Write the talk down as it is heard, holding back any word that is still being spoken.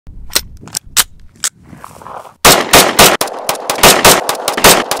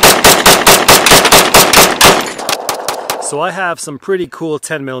So I have some pretty cool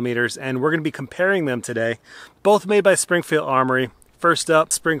 10 millimeters, and we're going to be comparing them today. Both made by Springfield Armory. First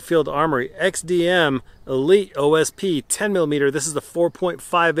up, Springfield Armory XDM Elite OSP 10 millimeter. This is the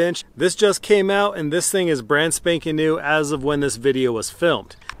 4.5 inch. This just came out, and this thing is brand spanking new as of when this video was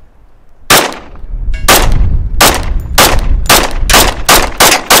filmed.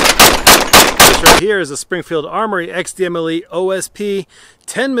 Here is a Springfield Armory XDM Elite OSP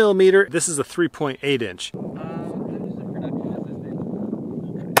 10 millimeter. This is a 3.8 inch.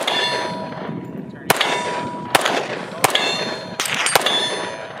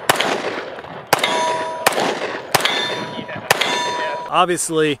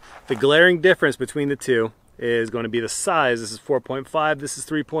 Obviously, the glaring difference between the two is going to be the size. This is 4.5, this is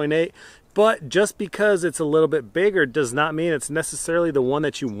 3.8. But just because it's a little bit bigger does not mean it's necessarily the one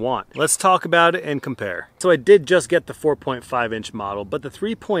that you want. Let's talk about it and compare. So I did just get the 4.5 inch model, but the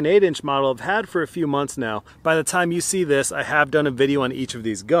 3.8 inch model I've had for a few months now. By the time you see this, I have done a video on each of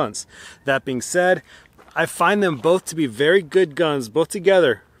these guns. That being said, I find them both to be very good guns, both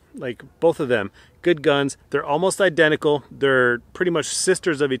together, like both of them. Good guns. They're almost identical. They're pretty much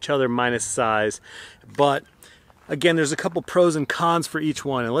sisters of each other minus size. But again, there's a couple pros and cons for each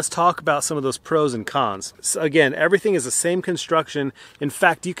one, and let's talk about some of those pros and cons. So again, everything is the same construction. In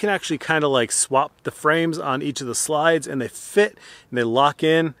fact, you can actually kind of like swap the frames on each of the slides, and they fit and they lock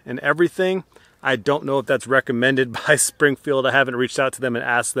in and everything. I don't know if that's recommended by Springfield. I haven't reached out to them and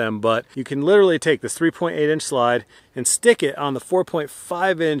asked them, but you can literally take this 3.8 inch slide and stick it on the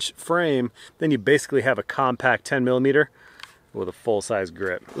 4.5 inch frame. Then you basically have a compact 10 millimeter with a full-size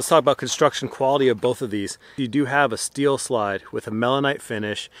grip. Let's talk about construction quality of both of these. You do have a steel slide with a melanite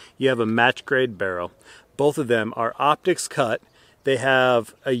finish. You have a match grade barrel. Both of them are optics cut. They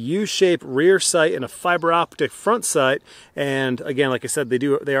have a U-shaped rear sight and a fiber optic front sight. And again, like I said,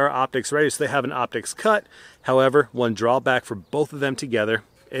 they are optics ready, so they have an optics cut. However, one drawback for both of them together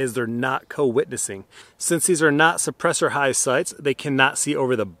is they're not co-witnessing. Since these are not suppressor high sights, they cannot see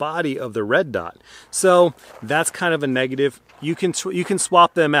over the body of the red dot. So that's kind of a negative. You can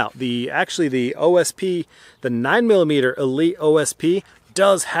swap them out. Actually the OSP, the 9mm Elite OSP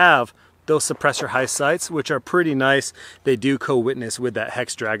does have those suppressor high sights, which are pretty nice. They do co-witness with that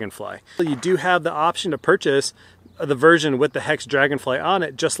Hex Dragonfly. You do have the option to purchase the version with the Hex Dragonfly on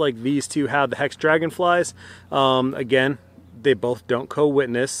it, just like these two have the Hex Dragonflies. Again, they both don't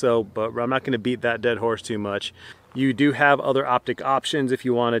co-witness, but I'm not going to beat that dead horse too much. You do have other optic options if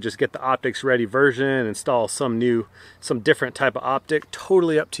you want to just get the optics ready version and install some different type of optic.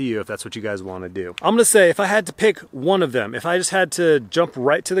 Totally up to you if that's what you guys want to do. I'm going to say if I had to pick one of them, if I just had to jump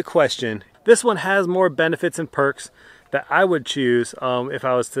right to the question, this one has more benefits and perks that I would choose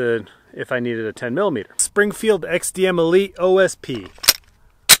if I needed a 10 millimeter. Springfield XDM Elite OSP.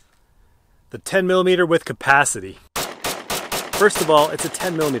 The 10 millimeter with capacity. First of all, it's a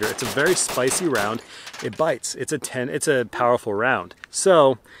 10 millimeter. It's a very spicy round. It bites. It's a powerful round.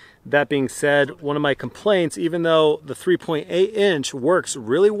 So that being said, one of my complaints, even though the 3.8 inch works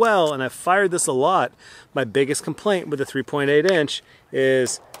really well and I've fired this a lot, my biggest complaint with the 3.8 inch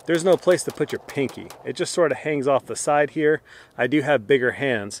is there's no place to put your pinky. It just sort of hangs off the side here. I do have bigger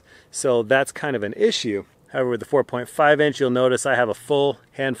hands, so that's kind of an issue. However, with the 4.5 inch, you'll notice I have a full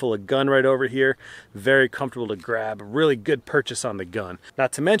handful of gun right over here. Very comfortable to grab. Really good purchase on the gun.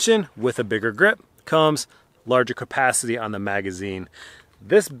 Not to mention, with a bigger grip comes larger capacity on the magazine.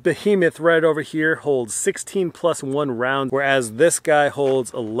 This behemoth right over here holds 16+1 rounds, whereas this guy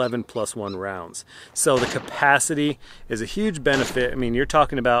holds 11+1 rounds. So the capacity is a huge benefit. I mean, you're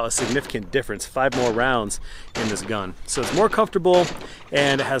talking about a significant difference, 5 more rounds in this gun. So it's more comfortable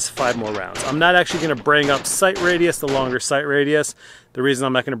and it has 5 more rounds. I'm not actually going to bring up sight radius, the longer sight radius. The reason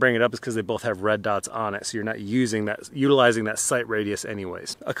I'm not going to bring it up is because they both have red dots on it, so you're not utilizing that sight radius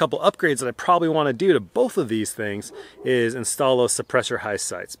anyways. A couple upgrades that I probably want to do to both of these things is install those suppressor high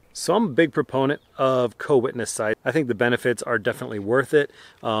sights. So I'm a big proponent of co-witness sights. I think the benefits are definitely worth it.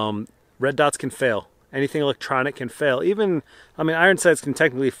 Red dots can fail. Anything electronic can fail. Even, I mean, iron sights can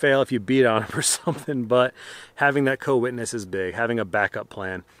technically fail if you beat on them or something, but having that co-witness is big, having a backup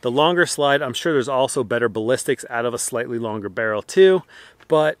plan. The longer slide, I'm sure there's also better ballistics out of a slightly longer barrel too,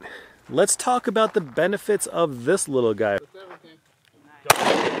 but let's talk about the benefits of this little guy.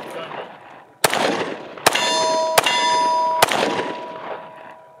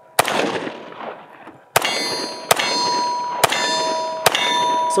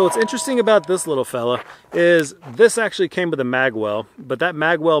 So what's interesting about this little fella is this actually came with a mag well, but that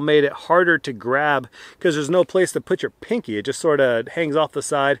mag well made it harder to grab because there's no place to put your pinky. It just sort of hangs off the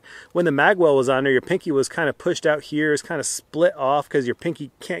side. When the mag well was on there, your pinky was kind of pushed out here. It's kind of split off because your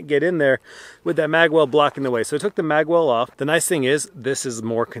pinky can't get in there with that mag well blocking the way. So I took the mag well off. The nice thing is this is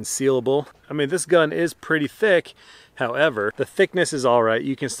more concealable. I mean, this gun is pretty thick. However, the thickness is all right.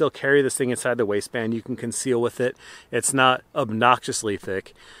 You can still carry this thing inside the waistband. You can conceal with it. It's not obnoxiously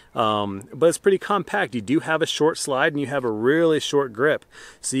thick, but it's pretty compact. You do have a short slide and you have a really short grip.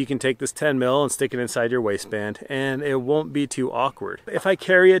 So you can take this 10 mil and stick it inside your waistband and it won't be too awkward. If I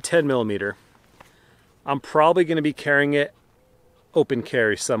carry a 10 millimeter, I'm probably going to be carrying it open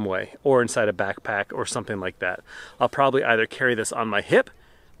carry some way or inside a backpack or something like that. I'll probably either carry this on my hip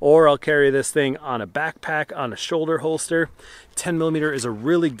or I'll carry this thing on a backpack, on a shoulder holster. 10 millimeter is a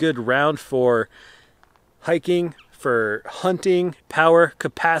really good round for hiking, for hunting. Power,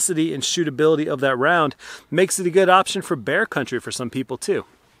 capacity, and shootability of that round makes it a good option for bear country for some people too.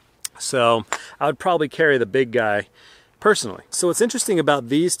 So I would probably carry the big guy personally. So what's interesting about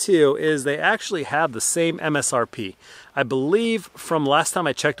these two is they actually have the same MSRP. I believe from last time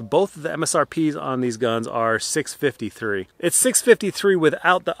I checked, both of the MSRPs on these guns are $653. It's $653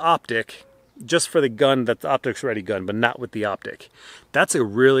 without the optic, just for the gun, that the optic's ready gun, but not with the optic. That's a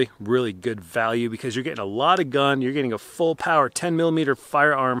really, really good value because you're getting a lot of gun, you're getting a full power 10 millimeter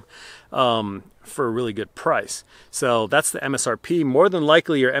firearm for a really good price. So that's the MSRP. More than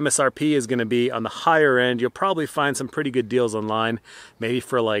likely your MSRP is going to be on the higher end. You'll probably find some pretty good deals online, maybe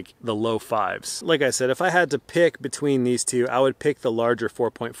for like the low fives. Like I said, if I had to pick between these two, I would pick the larger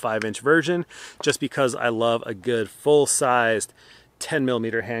 4.5 inch version just because I love a good full-sized 10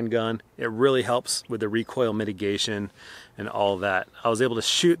 millimeter handgun. It really helps with the recoil mitigation and all that. I was able to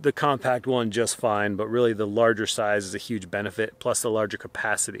shoot the compact one just fine, but really the larger size is a huge benefit, plus the larger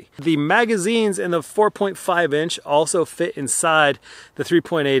capacity. The magazines in the 4.5 inch also fit inside the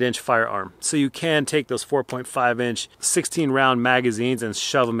 3.8 inch firearm. So you can take those 4.5 inch 16 round magazines and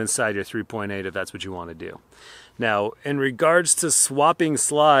shove them inside your 3.8 if that's what you want to do. Now, in regards to swapping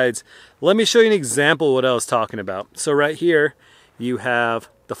slides, let me show you an example of what I was talking about. So right here, you have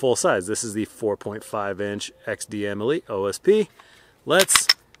the full size. This is the 4.5 inch XDM Elite OSP. Let's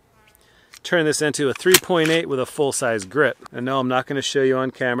turn this into a 3.8 with a full size grip. And no, I'm not going to show you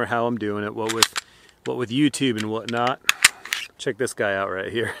on camera how I'm doing it, what with YouTube and whatnot. Check this guy out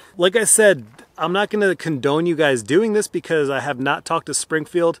right here. Like I said, I'm not going to condone you guys doing this because I have not talked to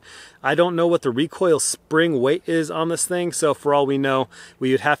Springfield. I don't know what the recoil spring weight is on this thing. So for all we know, we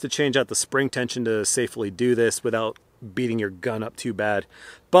would have to change out the spring tension to safely do this without beating your gun up too bad.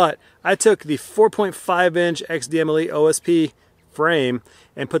 But I took the 4.5 inch XDM Elite OSP frame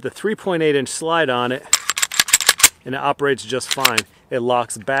and put the 3.8 inch slide on it, and it operates just fine. It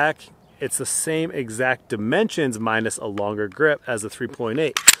locks back. It's the same exact dimensions minus a longer grip as the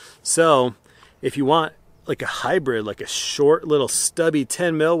 3.8. So if you want like a hybrid, like a short little stubby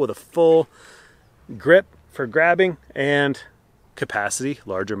 10 mil with a full grip for grabbing and capacity,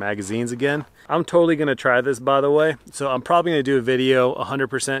 larger magazines again, I'm totally going to try this, by the way. So I'm probably going to do a video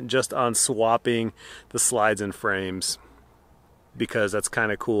 100% just on swapping the slides and frames because that's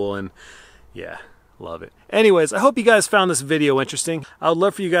kind of cool, and yeah, love it. Anyways, I hope you guys found this video interesting. I would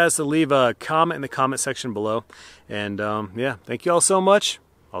love for you guys to leave a comment in the comment section below. And yeah, thank you all so much.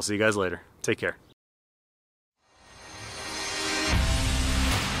 I'll see you guys later. Take care.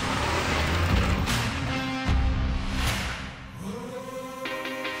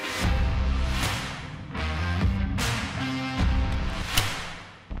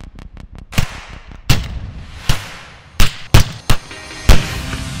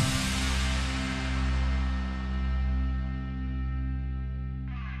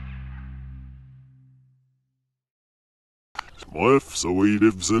 Muffs, so we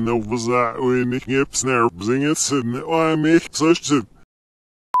live in over that way, Nick Nips, near, bring it, and I make such a